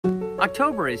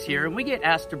October is here and we get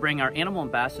asked to bring our animal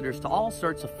ambassadors to all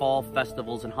sorts of fall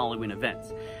festivals and Halloween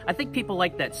events. I think people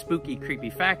like that spooky, creepy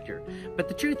factor. But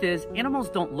the truth is, animals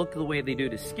don't look the way they do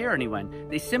to scare anyone.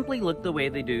 They simply look the way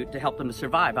they do to help them to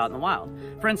survive out in the wild.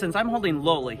 For instance, I'm holding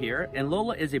Lola here, and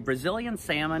Lola is a Brazilian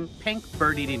salmon pink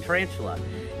bird-eating tarantula.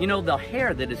 You know, the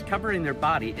hair that is covering their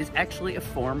body is actually a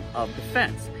form of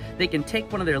defense. They can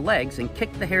take one of their legs and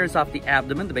kick the hairs off the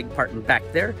abdomen, the big part in back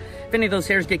there. If any of those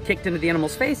hairs get kicked into the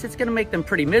animal's face, it's going to make them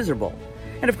pretty miserable.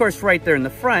 And of course, right there in the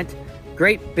front,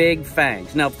 great big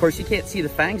fangs. Now, of course, you can't see the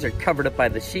fangs. They're covered up by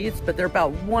the sheaths, but they're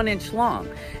about 1 inch long.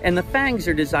 And the fangs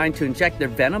are designed to inject their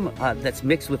venom that's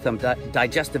mixed with some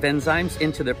digestive enzymes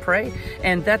into their prey,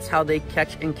 and that's how they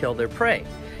catch and kill their prey.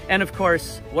 And of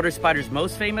course, what are spiders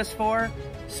most famous for?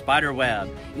 Spider web.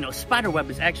 You know, spider web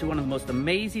is actually one of the most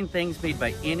amazing things made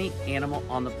by any animal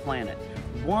on the planet.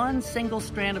 One single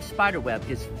strand of spider web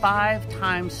is 5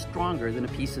 times stronger than a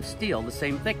piece of steel, the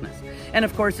same thickness. And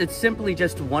of course, it's simply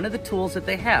just one of the tools that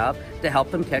they have to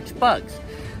help them catch bugs.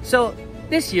 So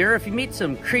this year, if you meet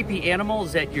some creepy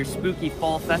animals at your spooky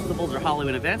fall festivals or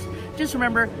Halloween events, just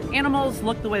remember, animals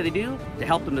look the way they do to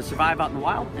help them to survive out in the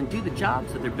wild and do the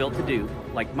jobs that they're built to do,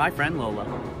 like my friend Lola.